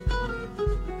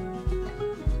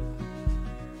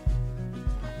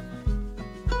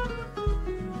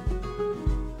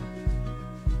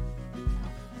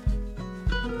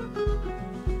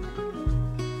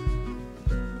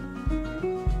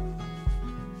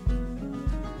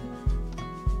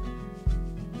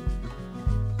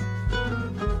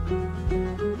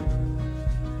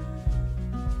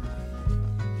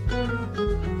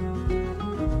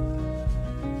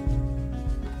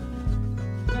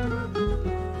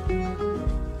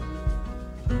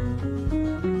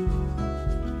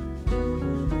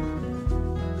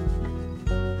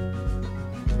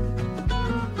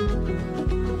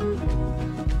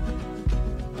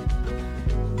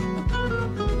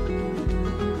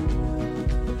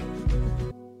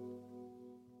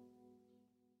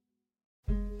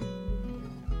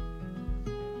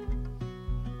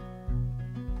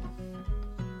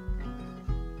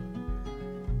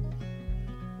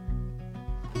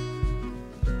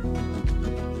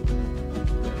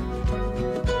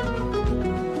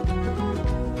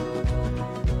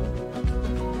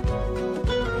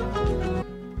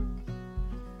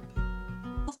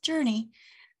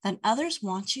and others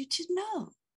want you to know.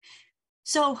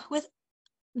 So with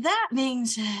that being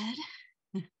said,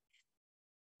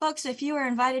 folks, if you were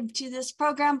invited to this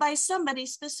program by somebody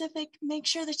specific, make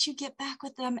sure that you get back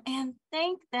with them and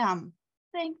thank them.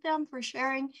 Thank them for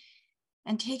sharing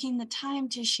and taking the time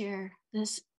to share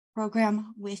this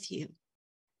program with you.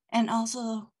 And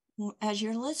also, as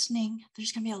you're listening,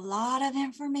 there's going to be a lot of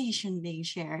information being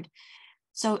shared.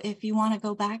 So if you want to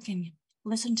go back and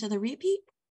listen to the repeat,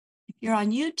 if you're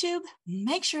on YouTube,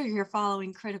 make sure you're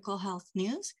following Critical Health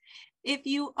News. If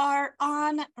you are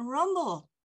on Rumble,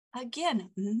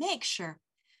 again, make sure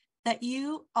that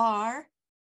you are,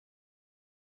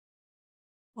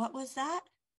 what was that?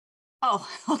 Oh,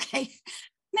 okay.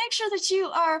 Make sure that you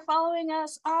are following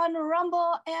us on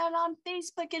Rumble and on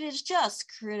Facebook. It is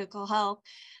just Critical Health.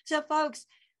 So folks,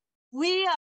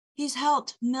 he's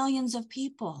helped millions of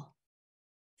people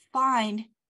find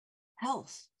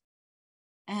health.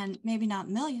 And maybe not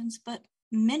millions, but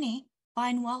many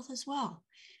find wealth as well.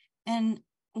 And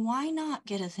why not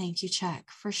get a thank you check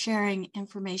for sharing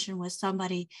information with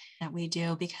somebody that we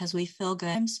do, because we feel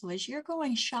good. So as you're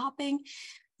going shopping,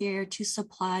 here to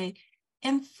supply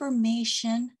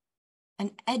information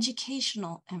and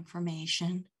educational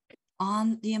information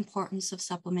on the importance of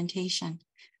supplementation.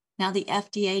 Now, the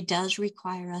FDA does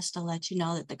require us to let you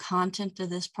know that the content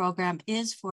of this program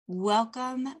is for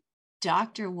welcome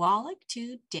Dr. Wallach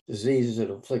to diseases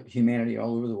that afflict humanity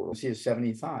all over the world. He is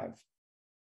 75, a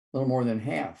little more than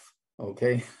half,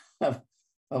 okay, of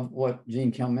what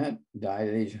Jean Calment died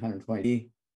at age 120. The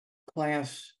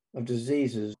class of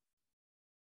diseases,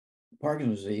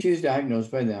 Parkinson's disease, she was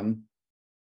diagnosed by them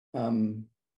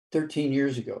 13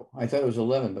 years ago. I thought it was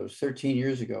 11, but it was 13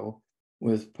 years ago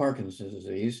with Parkinson's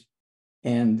disease.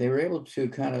 And they were able to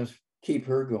kind of keep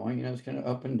her going. You know, it's kind of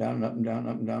up and down, and up and down,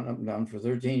 up and down, up and down for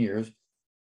 13 years.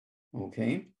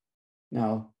 Okay.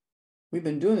 Now, we've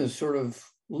been doing this sort of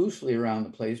loosely around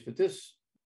the place, but this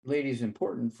lady's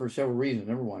important for several reasons.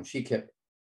 Number one, she kept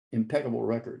impeccable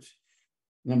records.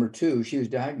 Number two, she was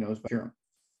diagnosed by germ.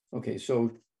 Okay, so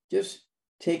just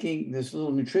taking this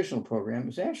little nutritional program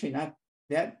is actually not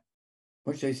that,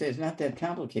 what should I say, it's not that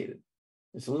complicated.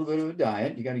 It's a little bit of a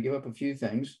diet. You got to give up a few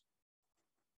things.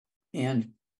 And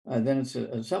then it's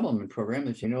a supplement program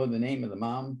that you know the name of the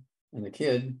mom and the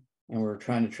kid, and we're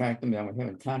trying to track them down. We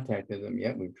haven't contacted them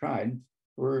yet. We've tried.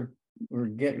 We're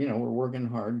working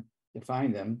hard to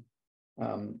find them.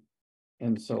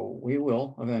 And so we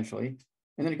will eventually.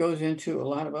 And then it goes into a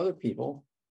lot of other people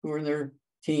who are in their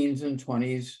teens and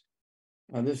 20s.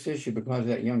 This issue, because of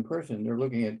that young person, they're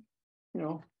looking at, you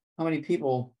know, how many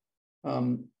people,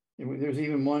 there's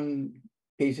even one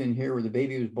case in here where the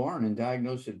baby was born and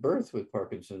diagnosed at birth with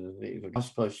Parkinson's disease,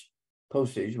 plus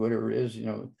postage, whatever it is, you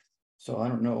know. So I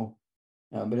don't know,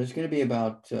 but it's going to be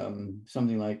about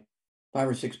something like 5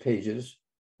 or 6 pages,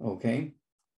 okay?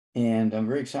 And I'm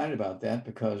very excited about that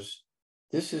because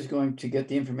this is going to get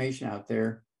the information out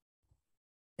there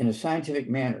in a scientific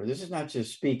manner. This is not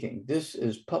just speaking. This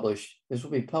is published. This will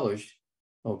be published,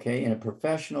 okay, in a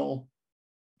professional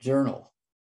journal,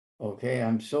 okay?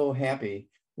 I'm so happy.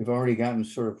 We've already gotten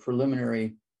sort of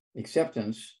preliminary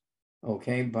acceptance,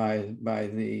 okay, by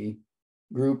the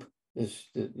group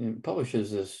that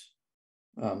publishes this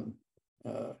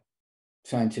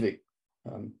scientific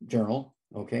journal,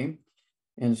 okay?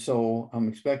 And so I'm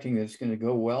expecting that it's going to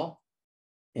go well.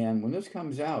 And when this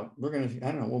comes out, we're going to,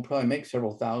 I don't know, we'll probably make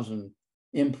several thousand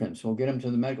imprints. We'll get them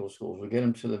to the medical schools. We'll get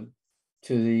them to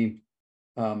the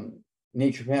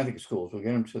naturopathic schools. We'll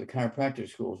get them to the chiropractic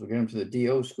schools. We'll get them to the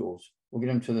DO schools. We'll get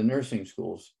them to the nursing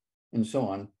schools and so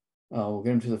on. We'll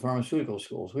get them to the pharmaceutical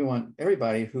schools. We want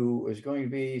everybody who is going to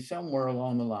be somewhere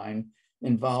along the line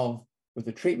involved with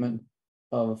the treatment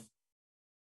of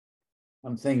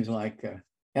things like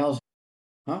Alzheimer's.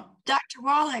 Huh? Dr.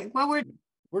 Wallach,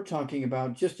 we're talking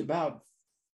about just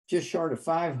short of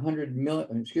 $500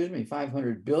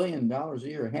 billion a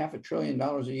year, $500 billion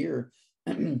a year,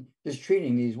 just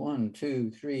treating these 1,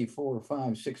 2, 3, 4,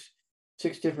 5,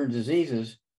 6 different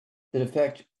diseases that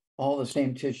affect all the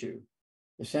same tissue,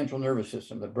 the central nervous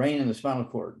system, the brain and the spinal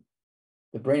cord,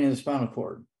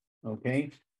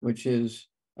 okay, which is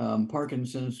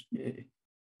Parkinson's.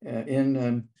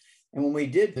 And when we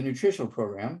did the nutritional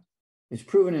program, it's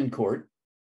proven in court.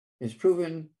 It's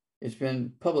proven, it's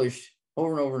been published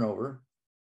over and over and over.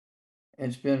 And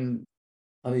it's been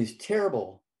these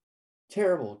terrible,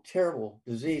 terrible, terrible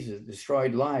diseases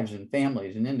destroyed lives and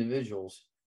families and individuals.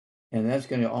 And that's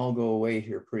going to all go away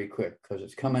here pretty quick because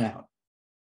it's coming out.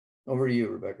 Over to you,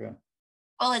 Rebecca.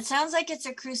 Well, it sounds like it's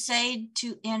a crusade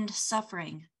to end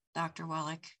suffering, Dr.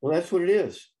 Wallach. Well, that's what it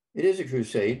is. It is a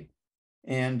crusade.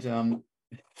 And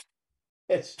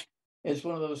it's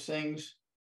one of those things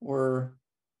where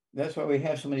that's why we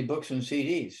have so many books and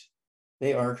CDs.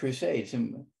 They are crusades,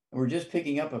 and we're just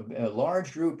picking up a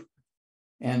large group.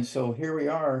 And so here we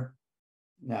are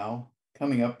now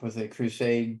coming up with a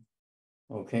crusade,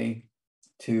 okay,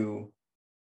 to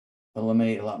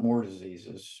eliminate a lot more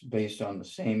diseases based on the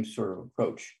same sort of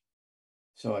approach.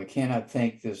 So I cannot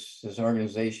thank this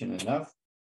organization enough.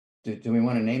 Do we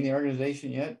want to name the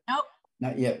organization yet? Nope.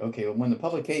 Not yet. Okay. Well, when the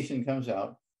publication comes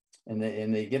out and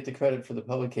they get the credit for the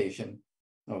publication.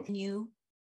 Okay. You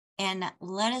and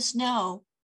let us know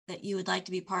that you would like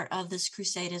to be part of this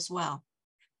crusade as well.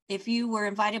 If you were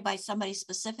invited by somebody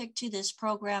specific to this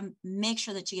program, make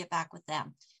sure that you get back with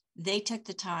them. They took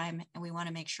the time, and we want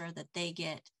to make sure that they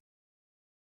get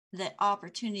the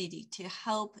opportunity to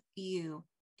help you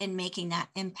in making that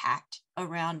impact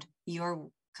around your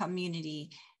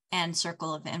community and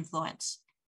circle of influence.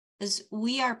 Because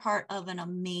we are part of an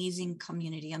amazing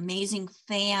community, amazing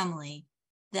family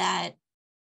that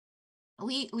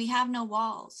we have no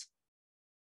walls.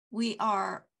 We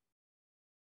are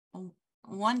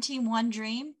one team, one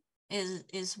dream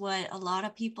is what a lot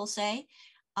of people say.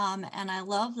 And I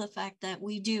love the fact that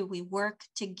we work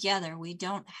together. We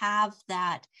don't have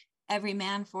that every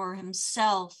man for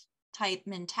himself type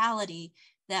mentality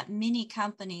that many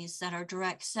companies that are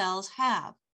direct sales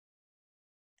have.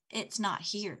 It's not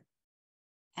here.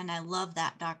 And I love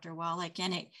that, Dr. Wallach.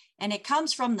 And it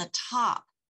comes from the top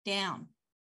down.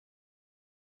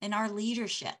 In our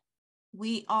leadership,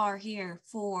 we are here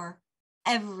for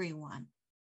everyone.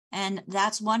 And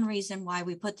that's one reason why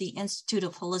we put the Institute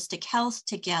of Holistic Health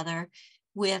together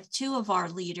with two of our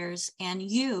leaders and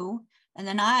you. And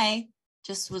then I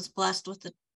just was blessed with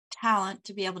the talent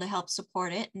to be able to help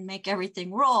support it and make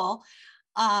everything roll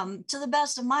to the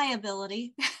best of my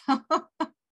ability.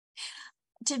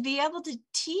 To be able to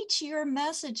teach your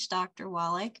message, Dr.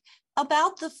 Wallach,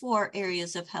 about the 4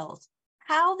 areas of health,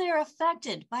 how they're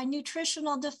affected by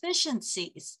nutritional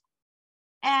deficiencies,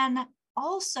 and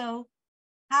also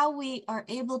how we are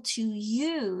able to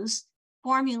use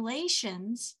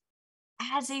formulations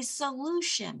as a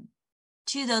solution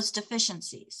to those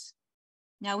deficiencies.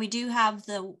 Now, we do have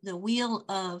the wheel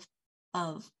of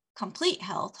complete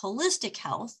health, holistic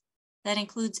health, that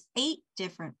includes 8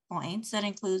 different points. That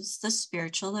includes the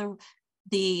spiritual,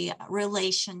 the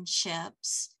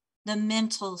relationships, the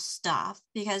mental stuff.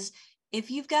 Because if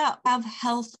you've got have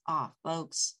health off,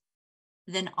 folks,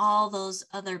 then all those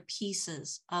other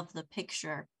pieces of the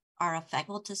picture are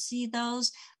affected. To see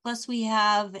those. Plus, we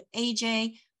have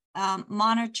AJ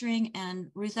monitoring and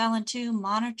Ruth Ellen too,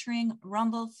 monitoring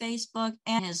Rumble, Facebook,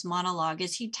 and his monologue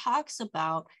as he talks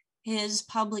about his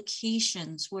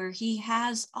publications where he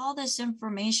has all this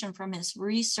information from his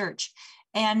research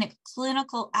and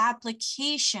clinical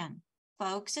application.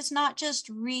 Folks, it's not just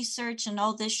research and,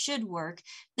 oh, this should work.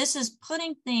 This is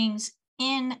putting things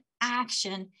in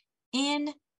action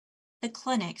in the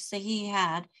clinics that he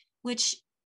had, which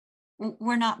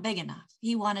were not big enough.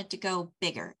 He wanted to go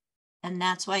bigger. And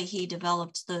that's why he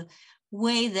developed the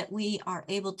way that we are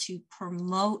able to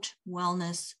promote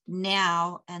wellness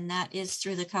now. And that is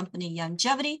through the company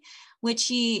Longevity, which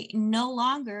he no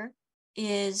longer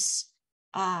is,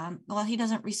 he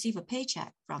doesn't receive a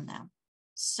paycheck from them.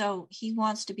 So he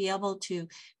wants to be able to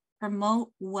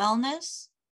promote wellness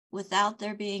without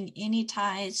there being any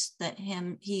ties that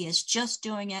he is just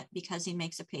doing it because he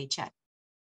makes a paycheck.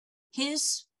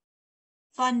 His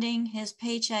funding, his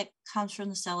paycheck comes from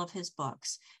the sale of his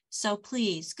books. So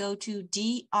please go to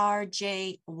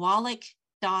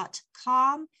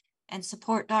drjwallach.com and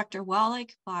support Dr.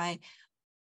 Wallach by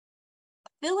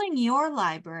filling your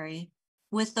library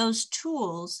with those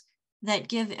tools that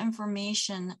give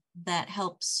information that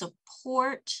helps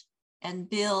support and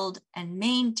build and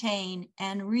maintain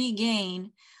and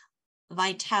regain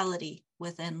vitality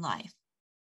within life.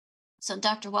 So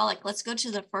Dr. Wallach, let's go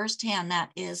to the first hand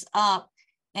that is up.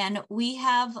 And we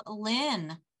have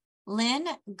Lynn. Lynn,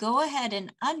 go ahead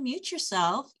and unmute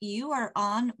yourself. You are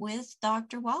on with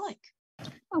Dr. Wallach.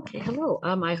 Okay, hello.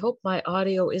 I hope my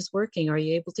audio is working. Are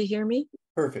you able to hear me?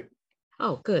 Perfect.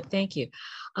 Oh, good. Thank you.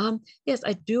 Yes,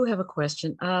 I do have a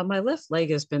question. My left leg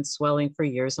has been swelling for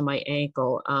years on my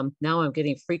ankle. Now I'm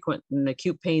getting frequent and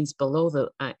acute pains below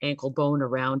the ankle bone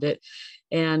around it.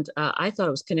 And I thought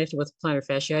it was connected with plantar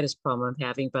fasciitis problem I'm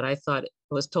having, but I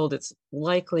was told it's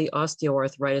likely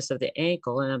osteoarthritis of the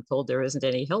ankle, and I'm told there isn't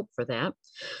any help for that.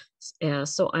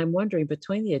 So I'm wondering,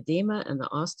 between the edema and the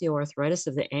osteoarthritis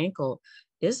of the ankle,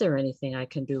 is there anything I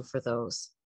can do for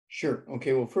those? Sure.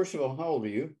 Okay. Well, first of all, how old are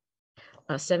you?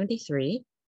 73.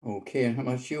 Okay. And how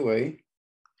much you weigh?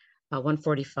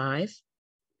 145.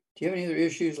 Do you have any other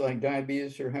issues like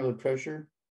diabetes or high blood pressure?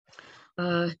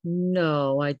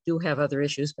 No, I do have other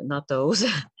issues, but not those.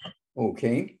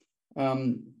 Okay.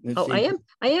 Let's Oh, see.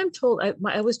 I am told,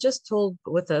 I was just told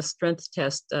with a strength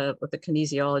test with the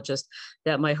kinesiologist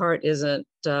that my heart isn't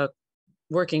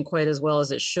working quite as well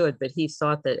as it should, but he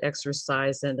thought that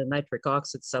exercise and a nitric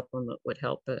oxide supplement would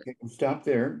help it. Okay, we'll stop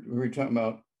there. We were talking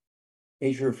about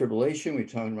atrial fibrillation. We're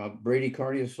talking about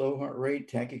bradycardia, slow heart rate,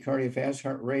 tachycardia, fast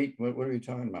heart rate. What are we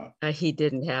talking about? He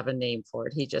didn't have a name for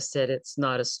it. He just said it's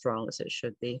not as strong as it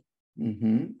should be.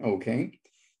 Okay.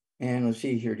 And let's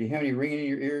see here. Do you have any ringing in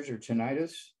your ears or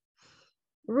tinnitus?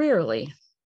 Rarely,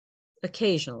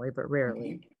 occasionally, but rarely.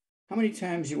 Okay. How many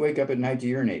times do you wake up at night to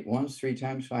urinate? Once, 3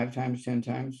 times, 5 times, 10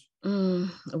 times?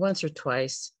 Once or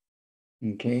twice.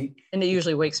 Okay. And it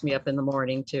usually wakes me up in the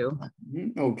morning too.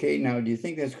 Okay. Now, do you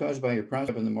think that's caused by your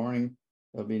prostate in the morning?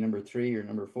 That'll be number 3 or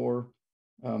number 4.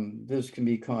 This can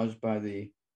be caused by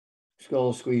the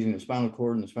skull squeezing the spinal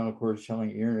cord, and the spinal cord is telling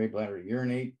your urinary bladder to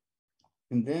urinate.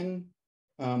 And then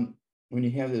when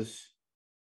you have this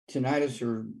tinnitus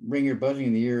or ringing or buzzing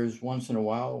in the ears once in a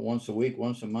while, once a week,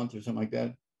 once a month, or something like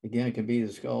that, again, it can be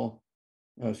the skull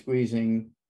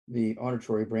squeezing the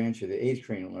auditory branch of the 8th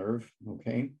cranial nerve.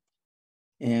 Okay.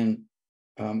 And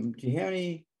do you have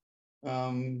any,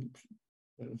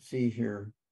 let's see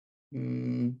here,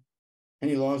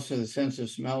 any loss of the sense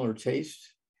of smell or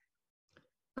taste?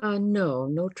 No,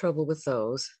 no trouble with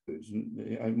those.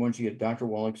 I want you to get Dr.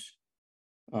 Wallach's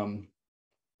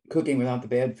Cooking Without the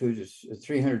Bad Foods. It's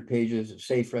 300 pages of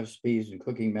safe recipes and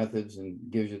cooking methods, and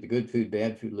gives you the good food,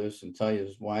 bad food list, and tell you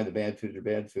why the bad foods are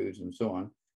bad foods and so on.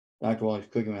 Dr. Wallach's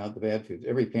Cooking Without the Bad Foods.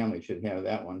 Every family should have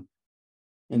that one.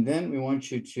 And then we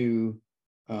want you to,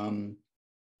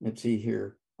 let's see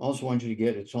here, also want you to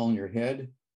get It's All in Your Head,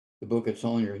 the book It's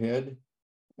All in Your Head.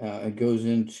 It goes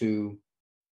into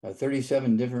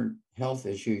 37 different health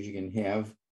issues you can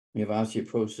have when you have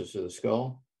osteoporosis of the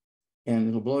skull. And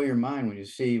it'll blow your mind when you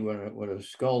see what a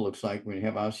skull looks like when you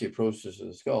have osteoporosis of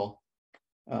the skull.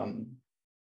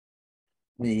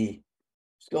 The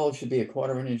skull should be a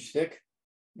 1/4 inch thick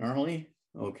normally,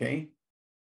 okay,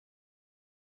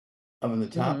 up on the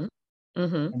top.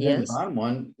 And then the Yes. bottom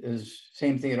one is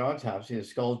same thing at autopsy. The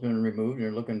skull's been removed, and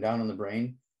you're looking down on the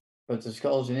brain, but the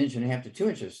skull's 1.5 inches to 2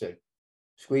 inches thick,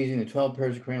 squeezing the 12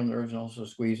 pairs of cranial nerves and also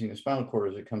squeezing the spinal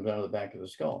cord as it comes out of the back of the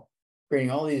skull,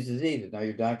 creating all these diseases. Now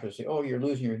your doctor will say, oh, you're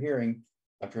losing your hearing,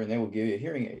 doctor, and they will give you a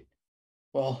hearing aid.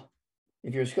 Well,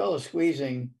 if your skull is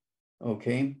squeezing,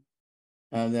 okay,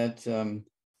 that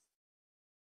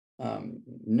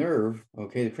nerve,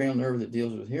 okay, the cranial nerve that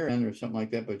deals with hearing or something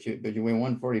like that, but you weigh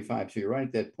 145, so you're right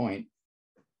at that point.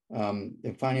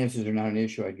 If finances are not an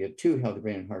issue, I'd get 2 healthy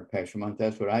brain and heart packs a month.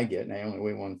 That's what I get, and I only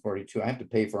weigh 142. I have to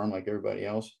pay for them like everybody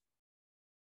else.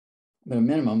 But a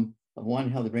minimum of 1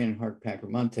 healthy brain and heart pack a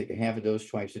month. Take a half a dose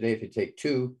twice a day. If you take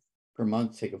 2 per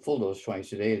month, take a full dose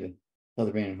twice a day of the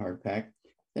healthy brain and heart pack.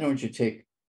 Then I want you to take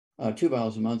 2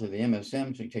 bottles a month of the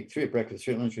MSM. So you take 3 at breakfast,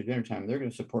 3 at lunch, or dinner time. They're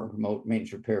going to support and promote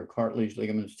maintenance repair of cartilage,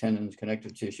 ligaments, tendons,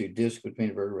 connective tissue, disc between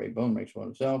the vertebrae, bone makes one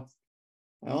itself.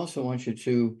 I also want you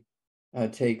to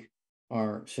take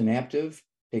our Synaptive.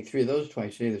 Take 3 of those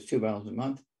twice a day. That's 2 bottles a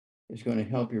month. It's going to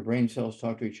help your brain cells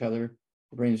talk to each other.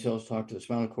 The brain cells talk to the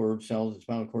spinal cord cells. The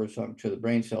spinal cord is talking to the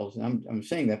brain cells. And I'm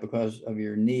saying that because of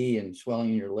your knee and swelling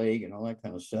in your leg and all that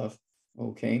kind of stuff.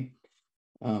 Okay.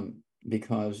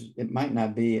 Because it might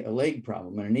not be a leg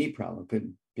problem and a knee problem. It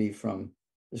could be from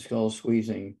the skull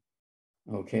squeezing,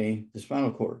 okay, the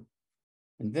spinal cord.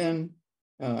 And then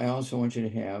I also want you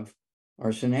to have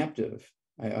our Synaptive.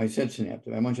 I said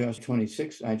Synaptive. I want you to have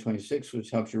I-26, which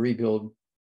helps you rebuild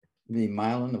the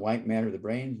myelin, the white matter of the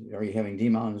brain. Are you having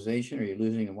demyelinization? Are you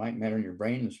losing the white matter in your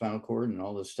brain and the spinal cord? And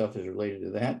all this stuff is related to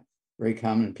that. Very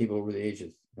common in people over the age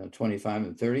of 25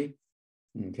 and 30.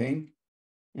 Okay.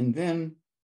 And then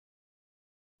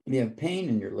if you have pain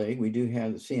in your leg, we do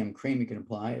have the CM cream you can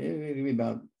apply. It'll be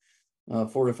about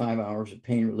 4 to 5 hours of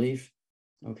pain relief.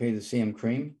 Okay, the CM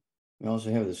cream. We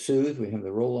also have the Soothe. We have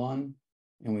the roll-on,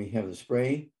 and we have the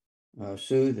spray.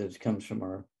 Soothe that comes from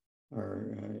our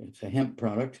it's a hemp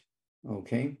product.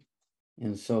 Okay,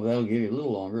 and so that'll give you a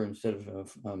little longer. Instead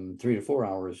of 3 to 4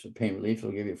 hours of pain relief, it'll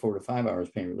give you 4 to 5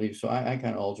 hours pain relief. So I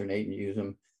kind of alternate and use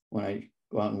them when I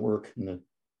go out and work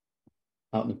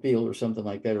out in the field or something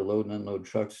like that, or load and unload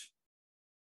trucks.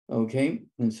 Okay,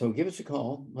 and so give us a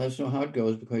call. Let us know how it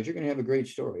goes, because you're going to have a great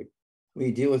story.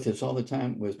 We deal with this all the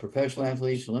time with professional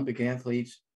athletes, Olympic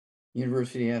athletes,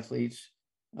 university athletes,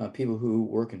 people who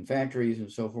work in factories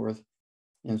and so forth.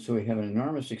 And so we have an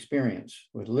enormous experience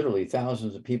with literally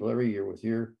thousands of people every year with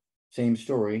your same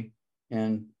story.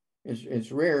 And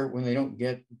it's rare when they don't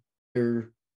get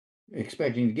they're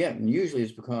expecting to get, and usually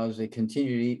it's because they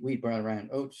continue to eat wheat, brown, rye,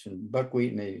 oats, and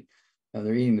buckwheat, and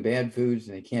they're eating the bad foods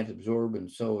and they can't absorb, and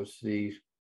so it's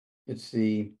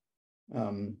the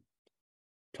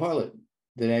toilet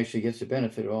that actually gets the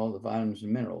benefit of all the vitamins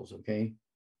and minerals. Okay,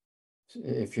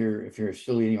 if you're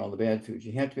still eating all the bad foods,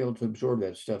 you have to be able to absorb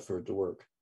that stuff for it to work.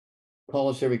 Call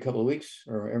us every couple of weeks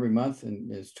or every month,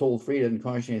 and it's toll free. It doesn't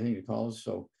cost you anything to call us.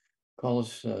 So call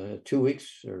us 2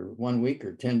 weeks or 1 week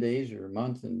or 10 days or a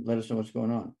month and let us know what's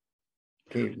going on.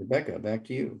 Okay, Rebecca, back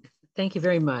to you. Thank you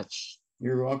very much.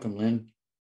 You're welcome, Lynn.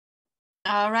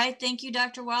 All right, thank you,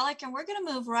 Dr. Wallach. And we're going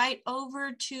to move right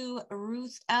over to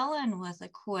Ruth Ellen with a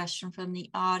question from the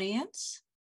audience.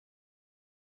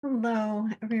 Hello,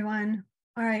 everyone.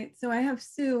 All right, so I have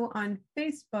Sue on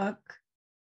Facebook,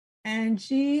 and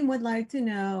she would like to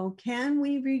know, can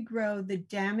we regrow the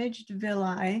damaged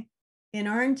villi in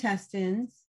our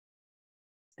intestines?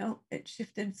 Oh, it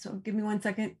shifted, so give me 1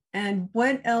 second. And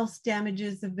what else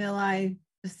damages the villi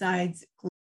besides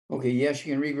gluten? Okay, yes,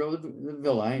 you can regrow the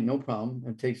villi, no problem.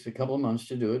 It takes a couple of months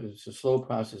to do it. It's a slow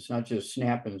process, not just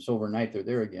snap and it's overnight, they're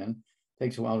there again. It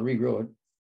takes a while to regrow it.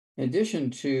 In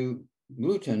addition to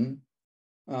gluten,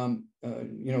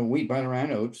 wheat, brown,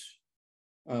 rye, oats,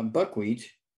 buckwheat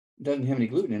doesn't have any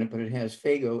gluten in it, but it has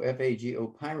Fago,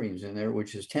 F-A-G-O pyrines in there,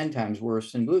 which is 10 times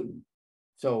worse than gluten.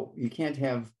 So you can't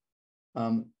have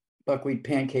buckwheat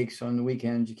pancakes on the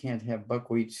weekends. You can't have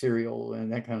buckwheat cereal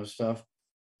and that kind of stuff.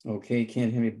 Okay,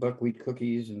 can't have any buckwheat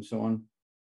cookies and so on.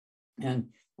 And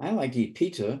I like to eat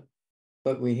pizza,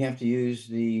 but we have to use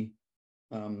the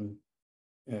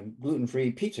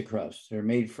gluten-free pizza crust. They're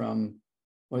made from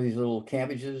one of these little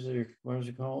cabbages, or what is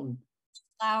it called?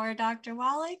 Flour, Dr.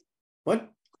 Wallach?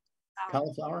 What?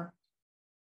 Cauliflower?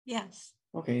 Yes.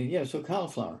 Okay, yeah, so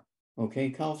cauliflower. Okay,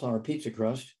 cauliflower pizza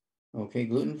crust. Okay,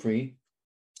 gluten-free.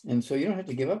 And so you don't have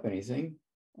to give up anything.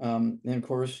 And of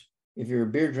course, if you're a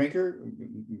beer drinker,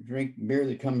 drink beer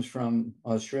that comes from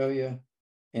Australia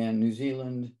and New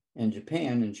Zealand and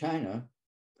Japan and China,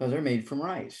 because they're made from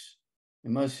rice.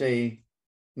 It must say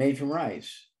made from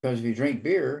rice, because if you drink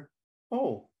beer,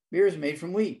 beer is made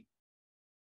from wheat.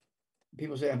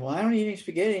 People say, well, I don't eat any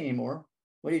spaghetti anymore.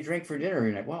 What do you drink for dinner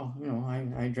every night? Well,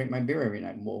 I drink my beer every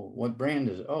night. Well, what brand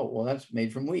is it? Oh, well, that's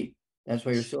made from wheat. That's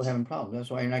why you're still having problems. That's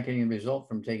why you're not getting the result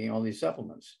from taking all these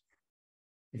supplements.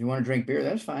 If you want to drink beer,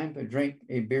 that's fine, but drink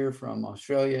a beer from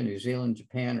Australia, New Zealand,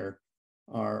 Japan,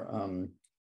 or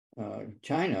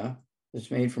China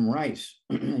that's made from rice,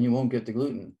 and you won't get the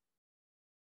gluten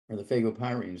or the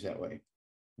phagopyrines that way.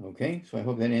 Okay, so I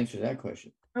hope that answers that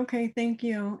question. Okay, thank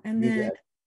you. And then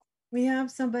we have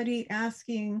somebody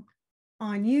asking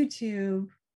on YouTube,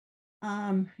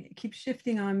 it keeps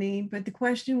shifting on me, but the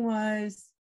question was,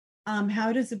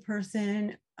 how does a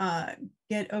person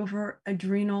get over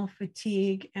adrenal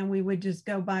fatigue? And we would just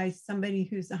go by somebody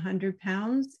who's 100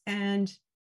 pounds. And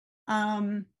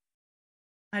I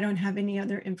don't have any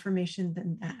other information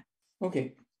than that.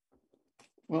 Okay.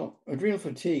 Well, adrenal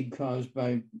fatigue caused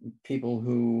by people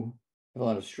who have a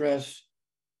lot of stress,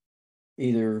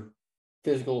 either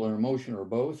physical or emotional or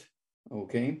both.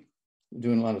 Okay.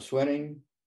 Doing a lot of sweating,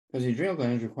 because the adrenal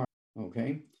glands require,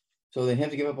 okay. So they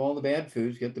have to give up all the bad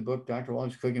foods. Get the book, Dr.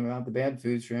 Wallach's Cooking Without the Bad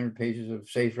Foods, 300 pages of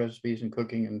safe recipes and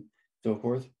cooking and so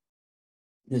forth.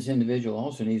 This individual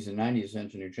also needs the 90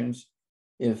 essential nutrients.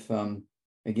 If,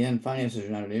 again, finances are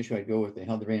not an issue, I'd go with the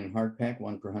Healthy Brain and Heart Pack,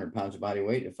 1 per 100 pounds of body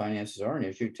weight. If finances are an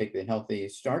issue, take the Healthy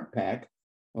Start Pack,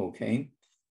 okay.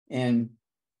 And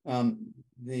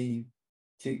to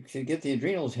get the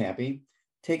adrenals happy,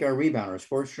 take our Rebounder,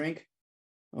 sports drink,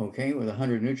 okay, with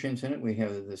 100 nutrients in it. We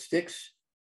have the sticks.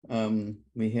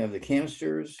 We have the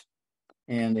canisters,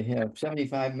 and they have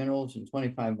 75 minerals and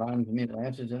 25 vitamins and amino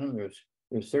acids in them.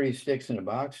 There's 30 sticks in a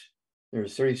box.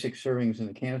 There's 36 servings in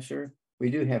the canister.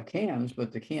 We do have cans,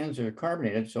 but the cans are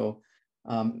carbonated. So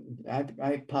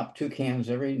I pop 2 cans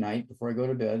every night before I go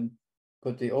to bed,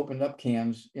 put the opened up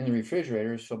cans in the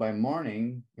refrigerator. So by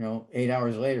morning, 8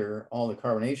 hours later, all the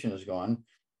carbonation is gone.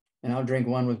 And I'll drink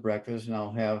one with breakfast, and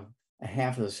I'll have a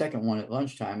half of the second one at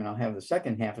lunchtime, and I'll have the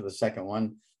second half of the second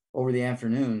one over the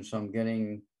afternoon. So I'm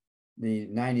getting the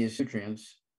 90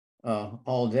 nutrients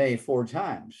all day 4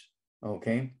 times.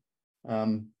 Okay.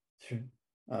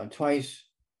 Twice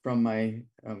from my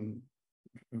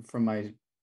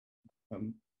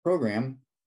program,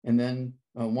 and then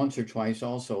once or twice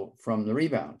also from the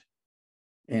Rebound.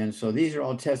 And so these are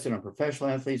all tested on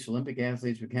professional athletes, Olympic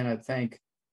athletes. We cannot thank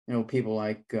people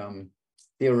like Theo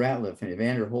Ratliff and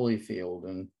Evander Holyfield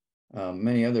and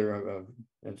many other,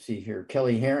 let's see here,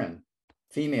 Kelly Herron,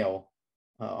 female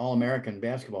All-American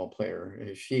basketball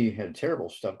player. She had terrible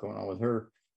stuff going on with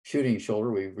her shooting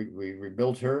shoulder. We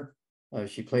rebuilt her.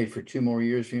 She played for 2 more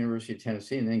years for University of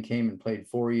Tennessee, and then came and played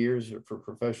 4 years for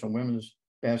professional women's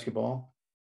basketball.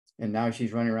 And now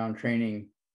she's running around training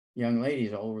young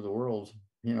ladies all over the world,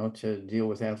 you know, to deal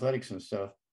with athletics and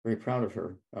stuff. Very proud of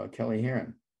her, Kelly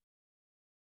Heron.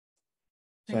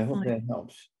 So I hope that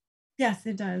helps. Yes,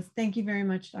 it does. Thank you very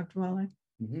much, Dr. Wallach.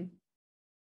 Mm-hmm.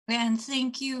 And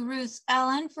thank you, Ruth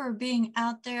Ellen, for being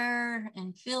out there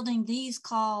and fielding these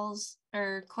calls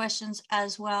or questions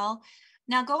as well.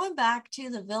 Now, going back to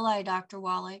the villi, Dr.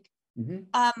 Wallach,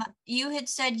 you had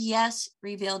said yes,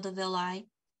 rebuild the villi.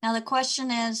 Now, the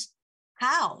question is,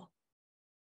 how?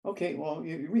 Okay, well,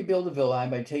 you rebuild the villi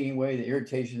by taking away the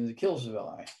irritation that kills the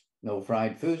villi. No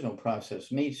fried foods, no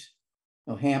processed meats,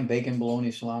 no ham, bacon,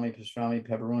 bologna, salami, pastrami,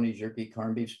 pepperoni, jerky,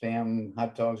 corned beef, spam,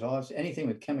 hot dogs, all that, anything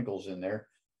with chemicals in there,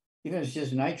 even if it's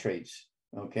just nitrates,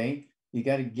 okay? You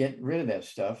got to get rid of that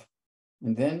stuff.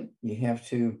 And then you have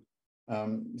to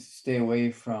stay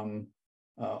away from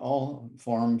all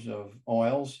forms of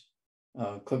oils,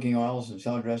 cooking oils and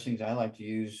salad dressings. I like to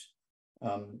use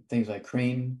things like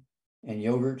cream and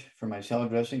yogurt for my salad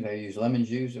dressings. I use lemon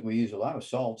juice. We use a lot of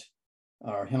salt,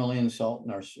 our Himalayan salt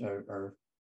and our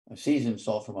seasoned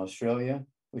salt from Australia,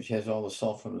 which has all the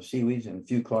salt from the seaweeds, and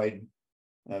fucoid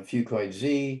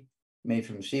Z made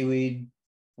from seaweed.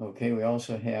 Okay, we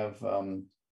also have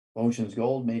Ocean's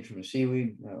Gold made from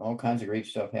seaweed. All kinds of great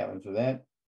stuff happens with that.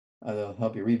 They'll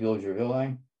help you rebuild your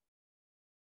villi.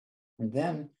 And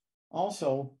then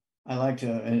also, I like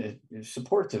to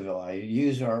support the villi.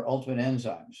 Use our ultimate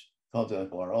enzymes, called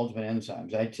our ultimate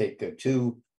enzymes. I take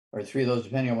 2 or 3 of those,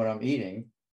 depending on what I'm eating.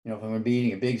 You know, if I'm going to be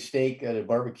eating a big steak at a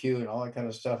barbecue and all that kind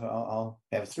of stuff, I'll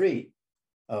have 3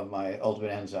 of my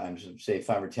ultimate enzymes, say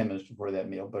 5 or 10 minutes before that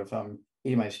meal. But if I'm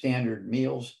eating my standard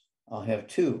meals, I'll have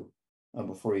 2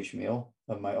 before each meal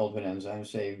of my ultimate enzymes,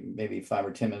 say maybe 5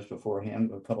 or 10 minutes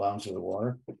beforehand, a couple ounces of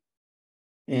water.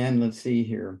 And let's see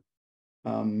here.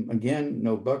 Again,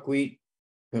 no buckwheat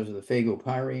because of the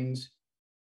phagopyrenes,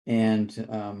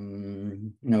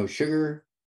 and no sugar,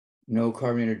 no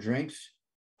carbonated drinks.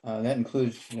 That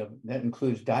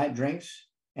includes diet drinks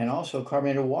and also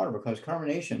carbonated water, because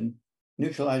carbonation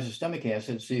neutralizes stomach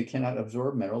acid, so you cannot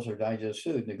absorb minerals or digest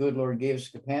food. The good Lord gave us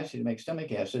the capacity to make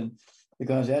stomach acid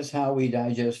because that's how we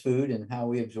digest food and how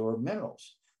we absorb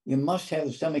minerals. You must have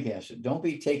the stomach acid. Don't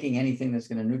be taking anything that's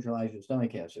going to neutralize your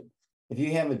stomach acid. If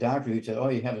you have a doctor who says, oh,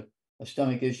 you have a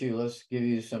stomach issue, let's give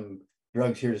you some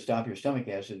drugs here to stop your stomach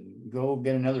acid, go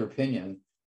get another opinion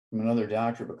from another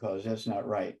doctor, because that's not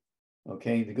right.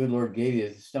 Okay, the good Lord gave you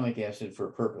the stomach acid for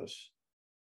a purpose.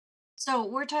 So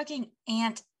we're talking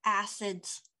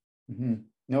antacids.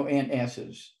 No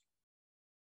antacids.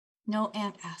 No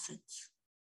antacids.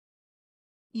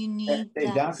 You need Hey,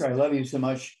 that. doctor, I love you so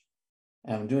much.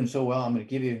 I'm doing so well. I'm going to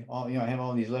give you all, you know, I have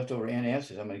all these leftover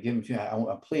antacids. I'm going to give them to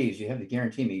you. Please, you have to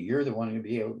guarantee me you're the one who'll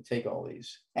be able to take all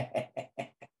these.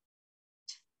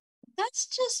 That's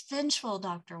just vengeful,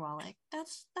 Dr. Wallach.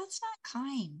 That's not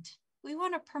kind. We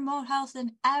want to promote health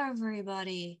in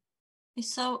everybody.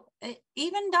 So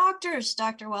even doctors,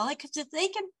 Dr. Wallach, because if they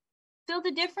can feel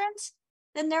the difference,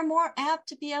 then they're more apt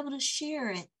to be able to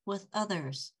share it with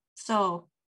others. So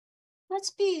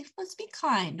let's be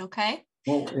kind, okay?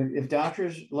 Well, if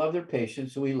doctors love their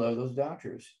patients, we love those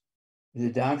doctors. If the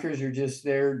doctors are just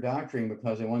there doctoring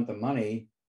because they want the money,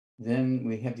 then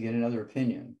we have to get another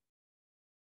opinion.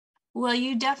 Well,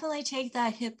 you definitely take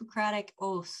that Hippocratic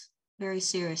oath very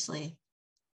seriously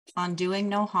on doing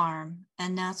no harm.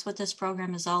 And that's what this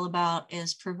program is all about,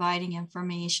 is providing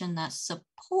information that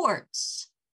supports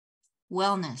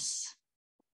wellness.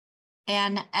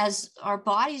 And as our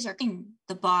bodies are in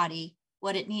the body,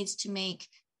 what it needs to make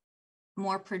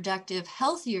more productive,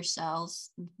 healthier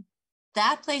cells,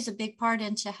 that plays a big part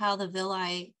into how the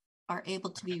villi are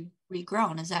able to be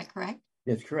regrown. Is that correct?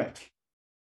 That's correct.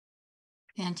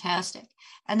 Fantastic.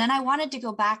 And then I wanted to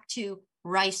go back to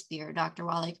rice beer, Dr.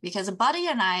 Wallach, because a buddy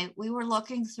and I, we were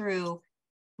looking through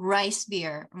rice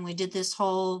beer, and we did this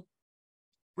whole,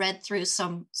 read through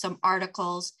some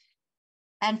articles.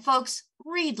 And folks,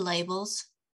 read labels,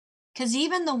 because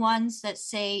even the ones that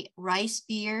say rice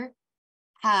beer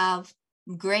have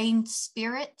grain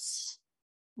spirits,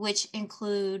 which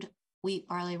include wheat,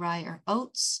 barley, rye, or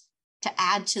oats, to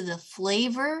add to the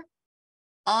flavor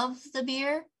of the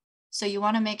beer. So you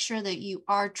want to make sure that you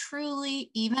are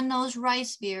truly, even those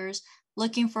rice beers,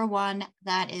 looking for one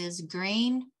that is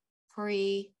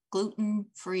grain-free,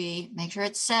 gluten-free. Make sure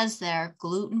it says there,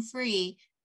 gluten-free,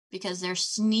 because they're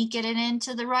sneaking it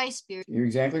into the rice beer. You're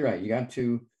exactly right. You got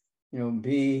to,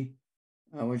 be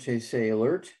which they say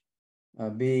alert,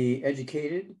 be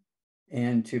educated,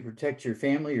 and to protect your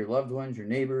family, your loved ones, your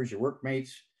neighbors, your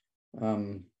workmates,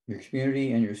 your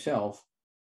community, and yourself.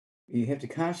 You have to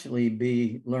constantly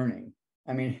be learning.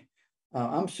 I mean,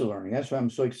 I'm still learning. That's why I'm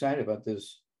so excited about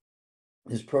this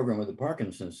program with the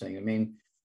Parkinson's thing. I mean,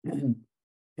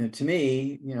 to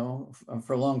me,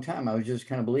 for a long time, I was just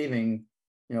kind of believing,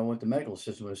 what the medical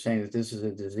system was saying, that this is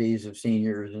a disease of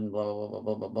seniors and blah, blah, blah,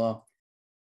 blah, blah, blah.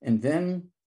 And then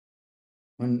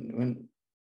when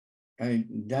I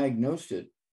diagnosed it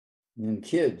in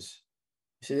kids,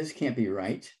 I said, this can't be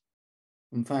right.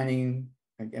 I'm finding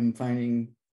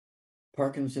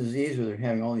Parkinson's disease where they're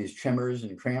having all these tremors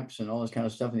and cramps and all this kind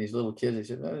of stuff in these little kids. I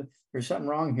said, there's something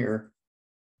wrong here.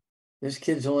 This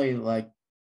kid's only like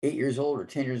 8 years old or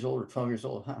 10 years old or 12 years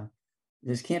old.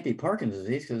 This can't be Parkinson's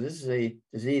disease, because this is a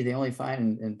disease they only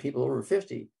find in people over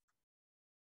 50.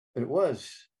 But it was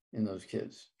in those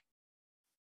kids.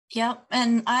 Yep.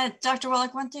 And Dr.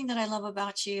 Wallach, one thing that I love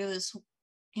about you is,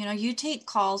 you take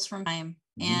calls from time,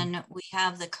 and we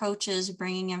have the coaches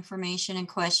bringing information and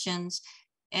questions,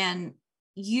 and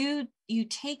you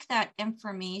take that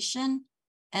information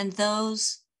and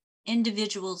those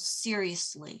individuals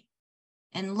seriously,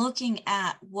 and looking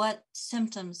at what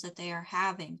symptoms that they are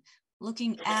having,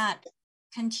 looking at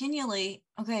continually,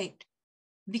 okay,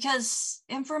 because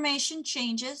information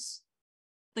changes,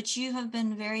 but you have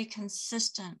been very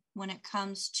consistent when it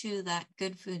comes to that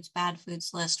good foods, bad foods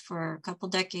list for a couple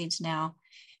decades now.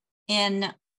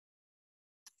 And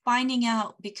finding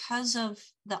out, because of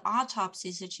the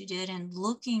autopsies that you did and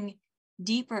looking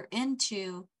deeper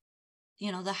into,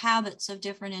 the habits of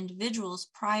different individuals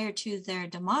prior to their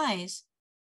demise,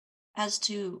 as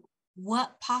to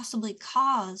what possibly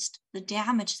caused the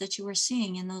damage that you were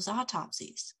seeing in those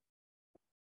autopsies.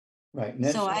 Right.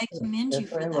 So I commend you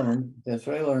for that. That's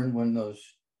what I learned when those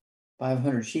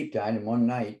 500 sheep died in one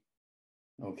night.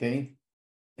 Okay.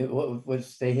 What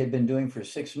was they had been doing for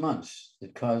 6 months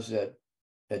that caused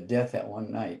that death that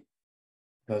one night,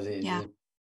 because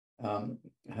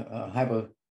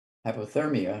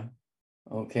hypothermia.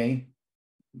 Okay.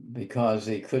 Because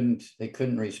they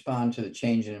couldn't respond to the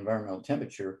change in environmental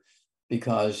temperature,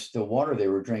 because the water they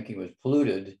were drinking was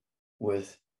polluted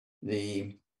with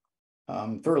the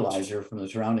fertilizer from the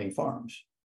surrounding farms.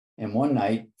 And one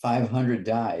night, 500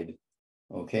 died.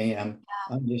 Okay, I'm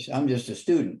just a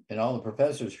student, and all the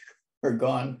professors are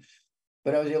gone,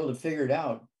 but I was able to figure it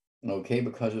out. Okay,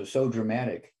 because it was so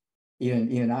dramatic. Even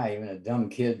a dumb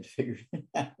kid, figured it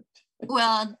out.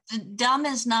 Well, dumb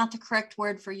is not the correct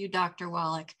word for you, Dr.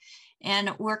 Wallach.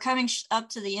 And we're coming up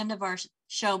to the end of our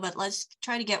show, but let's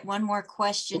try to get one more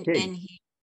question in here.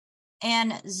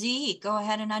 And Z, go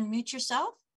ahead and unmute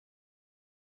yourself.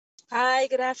 Hi,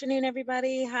 good afternoon,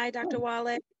 everybody. Hi, Dr.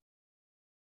 Wallach.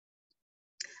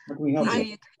 How can we help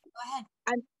you? Go ahead.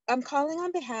 I'm calling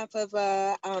on behalf of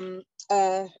a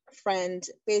friend.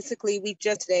 Basically,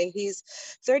 he's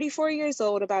 34 years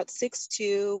old, about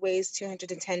 6'2", weighs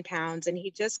 210 pounds, and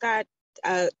he just got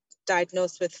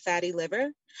diagnosed with fatty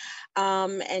liver.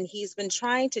 And he's been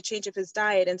trying to change up his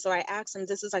diet. And so I asked him,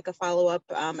 this is like a follow-up.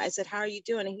 I said, how are you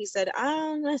doing? And he said,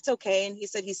 it's okay. And he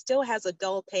said he still has a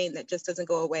dull pain that just doesn't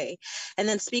go away. And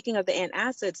then speaking of the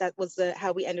antacids, that was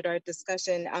how we ended our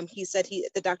discussion. He said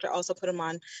the doctor also put him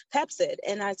on Pepcid.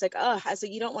 And I was like,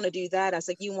 you don't want to do that. I was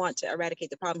like, you want to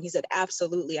eradicate the problem? He said,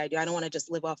 absolutely, I do. I don't want to just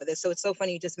live off of this. So it's so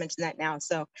funny you just mentioned that now.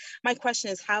 So my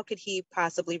question is, how could he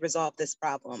possibly resolve this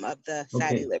problem of the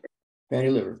fatty liver? Fatty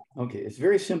liver. Okay, it's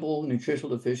very simple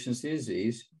nutritional deficiency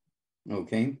disease.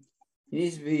 Okay, he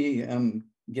needs to be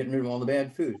getting rid of all the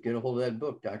bad foods. Get a hold of that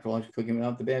book, Dr. Wallach's Cooking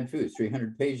Without the Bad Foods,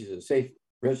 300 pages of safe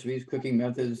recipes, cooking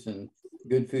methods, and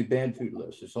good food, bad food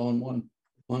list. It's all in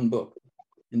one book.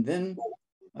 And then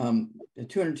at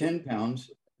 210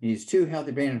 pounds, he needs 2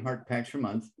 healthy brain and heart packs per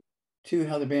month, 2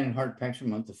 healthy brain and heart packs per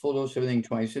month, the full dose of everything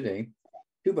twice a day.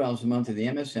 2 bottles a month of the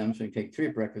MSM, so you take 3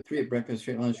 at breakfast, 3 at breakfast,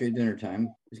 3 at lunch, 3 at dinner time.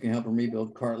 It's going to help him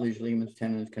rebuild cartilage, ligaments,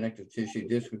 tendons, connective tissue,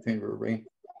 disc between vertebrae.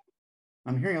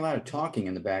 I'm hearing a lot of talking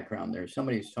in the background there.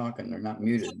 Somebody's talking, they're not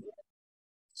muted.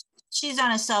 She's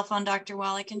on a cell phone, Dr.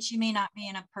 Wallach, and she may not be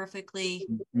in a perfectly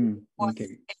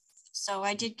okay. So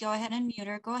I did go ahead and mute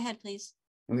her. Go ahead, please.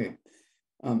 Okay.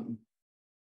 And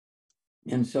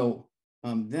so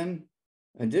then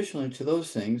additionally to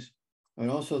those things, I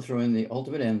would also throw in the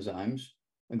ultimate enzymes.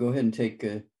 I go ahead and take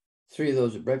 3 of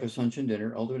those at breakfast, lunch, and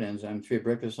dinner, ultimate enzyme, 3 at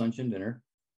breakfast, lunch, and dinner.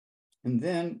 And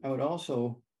then I would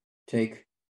also take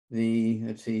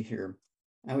let's see here,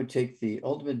 I would take the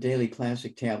ultimate daily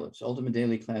classic tablets, by the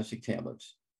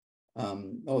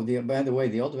way,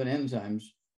 the ultimate enzymes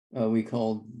we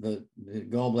call the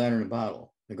gallbladder in a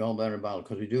bottle. the gallbladder bile,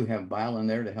 because we do have bile in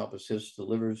there to help assist the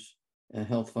liver's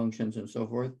health functions and so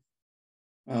forth.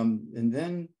 And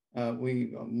then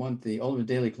we want the Ultimate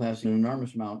Daily Classic, an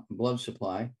enormous amount of blood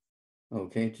supply,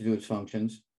 okay, to do its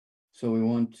functions. So we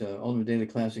want Ultimate Daily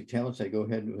Classic tablets. I go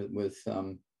ahead with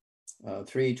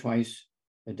 3 twice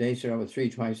a day. Start out with 3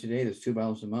 twice a day. That's 2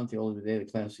 bottles a month, the Ultimate Daily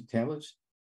Classic tablets.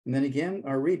 And then again,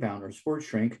 our Rebound, our Sports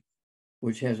Shrink,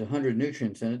 which has 100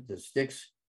 nutrients in it. The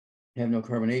sticks have no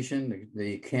carbonation.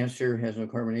 The canister has no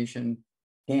carbonation.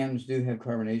 Cans do have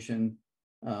carbonation.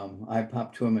 I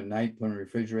pop 2 of them at night, put them in the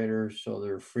refrigerator, so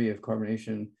they're free of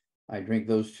carbonation. I drink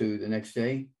those 2 the next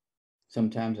day.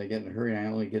 Sometimes I get in a hurry and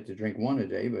I only get to drink 1 a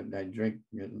day, but I drink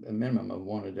a minimum of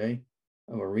 1 a day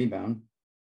of a Rebound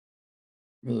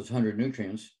for those 100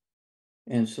 nutrients.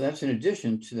 And so that's in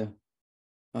addition to the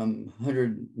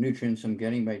 100 nutrients I'm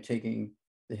getting by taking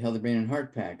the Healthy Brain and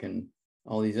Heart Pack and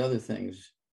all these other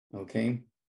things, okay,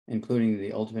 including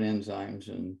the Ultimate Enzymes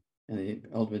and the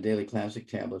Ultimate Daily Classic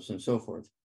tablets and so forth.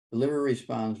 The liver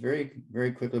responds very,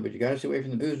 very quickly, but you got to stay away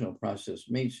from the booze, no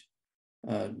processed meats,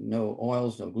 no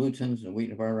oils, no glutens, no wheat,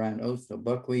 no barley, no oats, no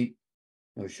buckwheat,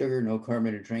 no sugar, no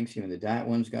carbonated drinks. Even the diet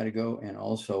ones got to go, and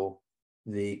also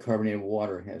the carbonated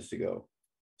water has to go.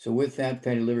 So with that,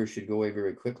 fatty liver should go away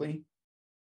very quickly.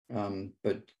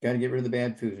 But got to get rid of the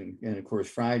bad foods, and of course,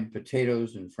 fried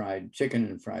potatoes and fried chicken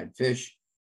and fried fish,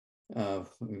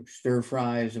 stir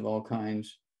fries of all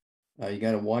kinds. You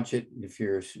got to watch it if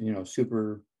you're,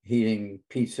 super heating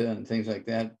pizza and things like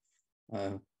that.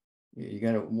 You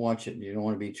got to watch it. You don't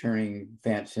want to be turning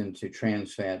fats into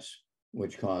trans fats,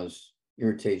 which cause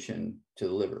irritation to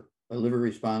the liver. The liver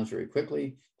responds very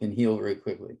quickly, can heal very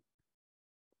quickly.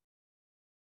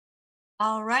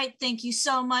 All right. Thank you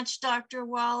so much, Dr.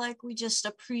 Wallach. We just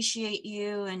appreciate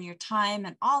you and your time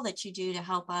and all that you do to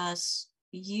help us.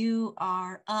 You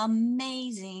are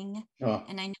amazing. Oh.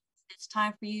 And I know it's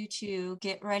time for you to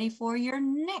get ready for your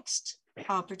next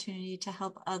opportunity to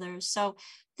help others. So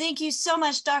thank you so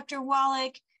much, Dr.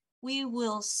 Wallach. We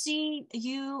will see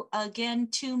you again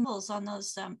 2 months on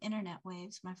those internet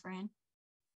waves, my friend.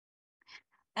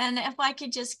 And if I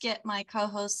could just get my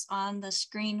co-hosts on the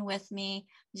screen with me,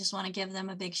 I just want to give them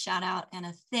a big shout out and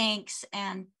a thanks.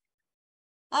 And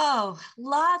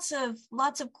lots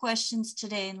of questions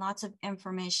today and lots of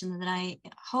information that I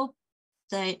hope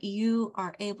that you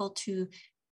are able to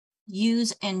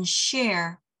use and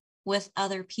share with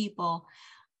other people,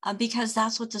 because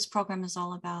that's what this program is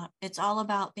all about. It's all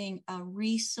about being a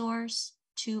resource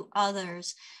to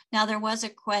others. Now, there was a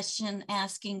question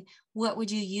asking, what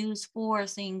would you use for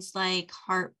things like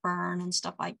heartburn and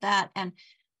stuff like that? And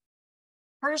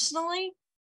personally,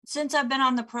 since I've been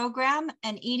on the program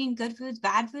and eating good foods,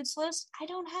 bad foods list, I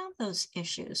don't have those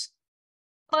issues.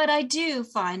 But I do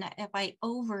find that if I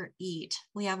overeat,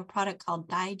 we have a product called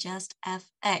Digest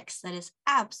FX that is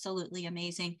absolutely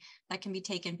amazing, that can be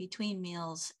taken between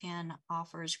meals and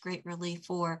offers great relief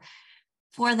for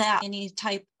that, any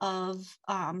type of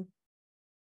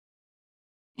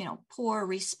poor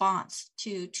response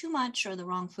to too much or the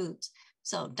wrong foods.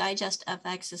 So Digest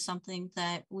FX is something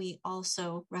that we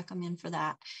also recommend for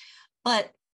that. And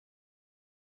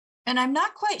I'm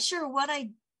not quite sure what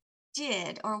I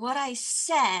did or what I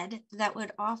said that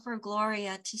would offer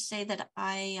Gloria to say that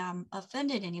I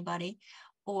offended anybody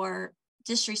or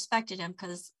disrespected him,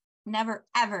 because never,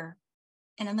 ever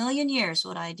in a million years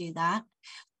would I do that.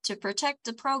 To protect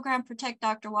the program, protect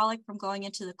Dr. Wallach from going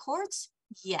into the courts,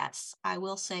 yes, I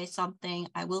will say something.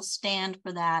 I will stand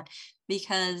for that,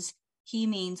 because he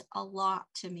means a lot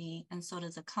to me, and so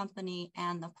does the company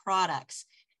and the products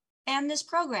and this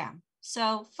program.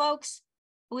 So folks,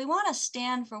 we want to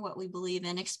stand for what we believe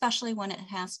in, especially when it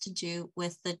has to do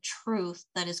with the truth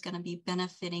that is going to be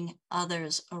benefiting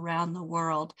others around the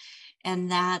world.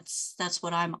 And that's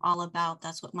what I'm all about.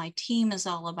 That's what my team is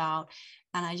all about.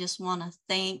 And I just want to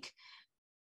thank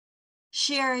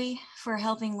Sherry for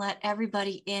helping let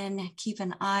everybody in, keep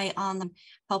an eye on them,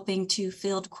 helping to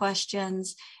field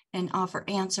questions and offer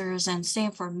answers. And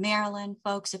same for Marilyn,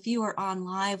 folks. If you were on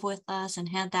live with us and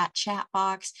had that chat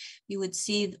box, you would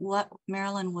see what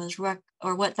Marilyn was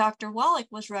or what Dr. Wallach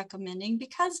was recommending,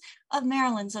 because of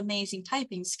Marilyn's amazing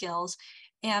typing skills,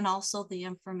 and also the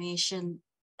information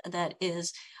that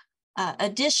is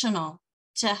additional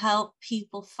to help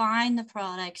people find the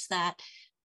products that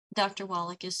Dr.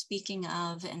 Wallach is speaking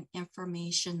of, and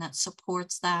information that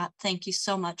supports that. Thank you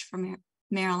so much for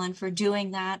Marilyn for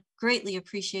doing that. Greatly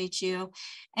appreciate you.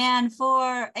 And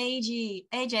for AJ,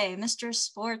 Mr.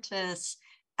 Sportus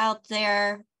out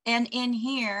there and in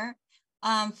here,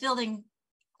 fielding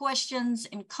questions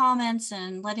and comments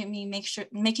and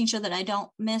making sure that I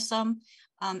don't miss them.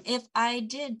 If I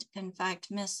did, in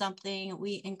fact, miss something,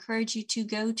 we encourage you to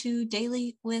go to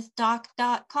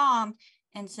dailywithdoc.com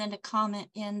and send a comment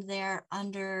in there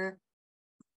under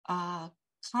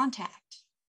contact.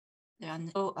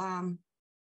 And so,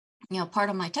 part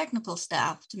of my technical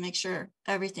staff to make sure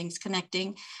everything's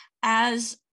connecting,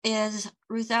 as is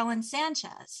Ruth Ellen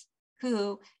Sanchez,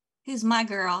 who's my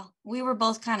girl. We were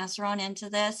both kind of thrown into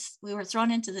this. We were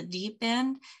thrown into the deep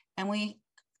end, and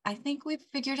I think we've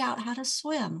figured out how to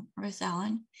swim, Ruth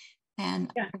Ellen,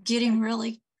 and are getting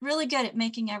really, really good at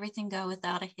making everything go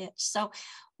without a hitch. So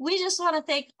we just want to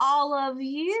thank all of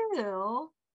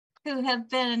you who have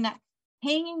been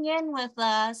hanging in with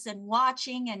us and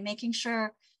watching and making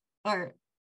sure, or,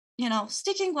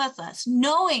 sticking with us,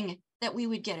 knowing that we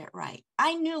would get it right.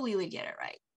 I knew we would get it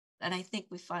right, and I think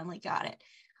we finally got it.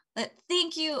 But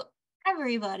thank you,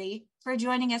 everybody, for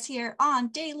joining us here on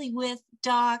Daily with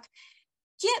Doc.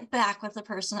 Get back with the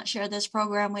person that shared this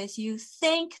program with you.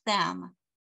 Thank them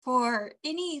for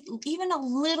even a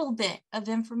little bit of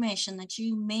information that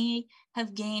you may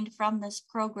have gained from this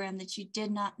program that you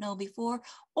did not know before,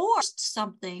 or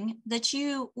something that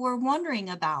you were wondering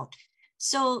about.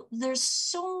 So there's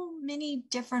so many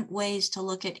different ways to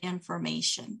look at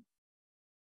information.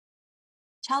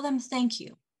 Tell them thank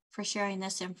you for sharing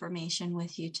this information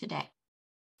with you today.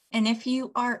 And if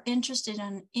you are interested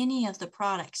in any of the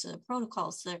products or the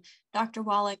protocols that Dr.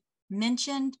 Wallach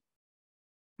mentioned,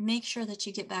 make sure that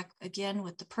you get back again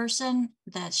with the person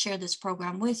that shared this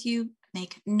program with you.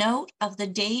 Make note of the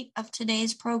date of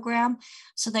today's program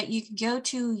so that you can go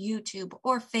to YouTube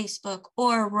or Facebook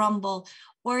or Rumble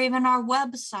or even our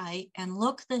website and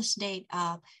look this date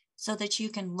up so that you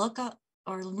can look up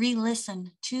or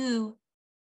re-listen to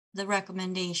the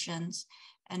recommendations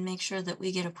and make sure that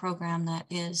we get a program that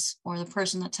is, or the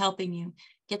person that's helping you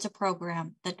gets a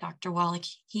program that Dr. Wallach,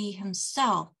 he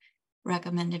himself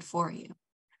recommended for you.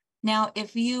 Now,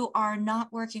 if you are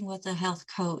not working with a health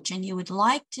coach and you would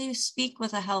like to speak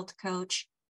with a health coach,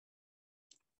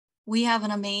 we have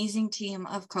an amazing team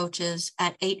of coaches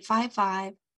at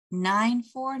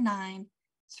 855-949-3300,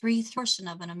 portion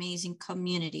of an amazing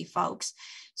community, folks.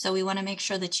 So we want to make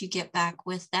sure that you get back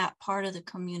with that part of the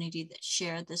community that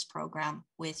shared this program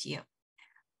with you.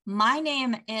 My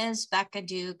name is Becca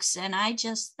Dukes, and I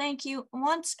just thank you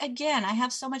once again. I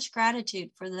have so much gratitude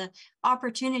for the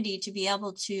opportunity to be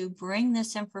able to bring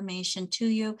this information to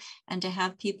you and to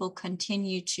have people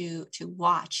continue to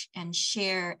watch and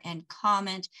share and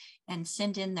comment and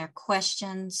send in their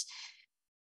questions.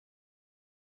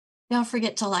 Don't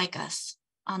forget to like us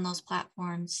on those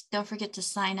platforms. Don't forget to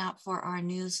sign up for our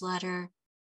newsletter.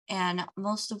 And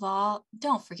most of all,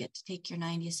 don't forget to take your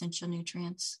 90 essential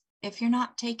nutrients. If you're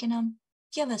not taking them,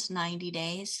 give us 90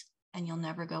 days and you'll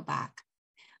never go back.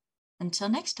 Until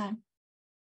next time,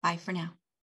 bye for now.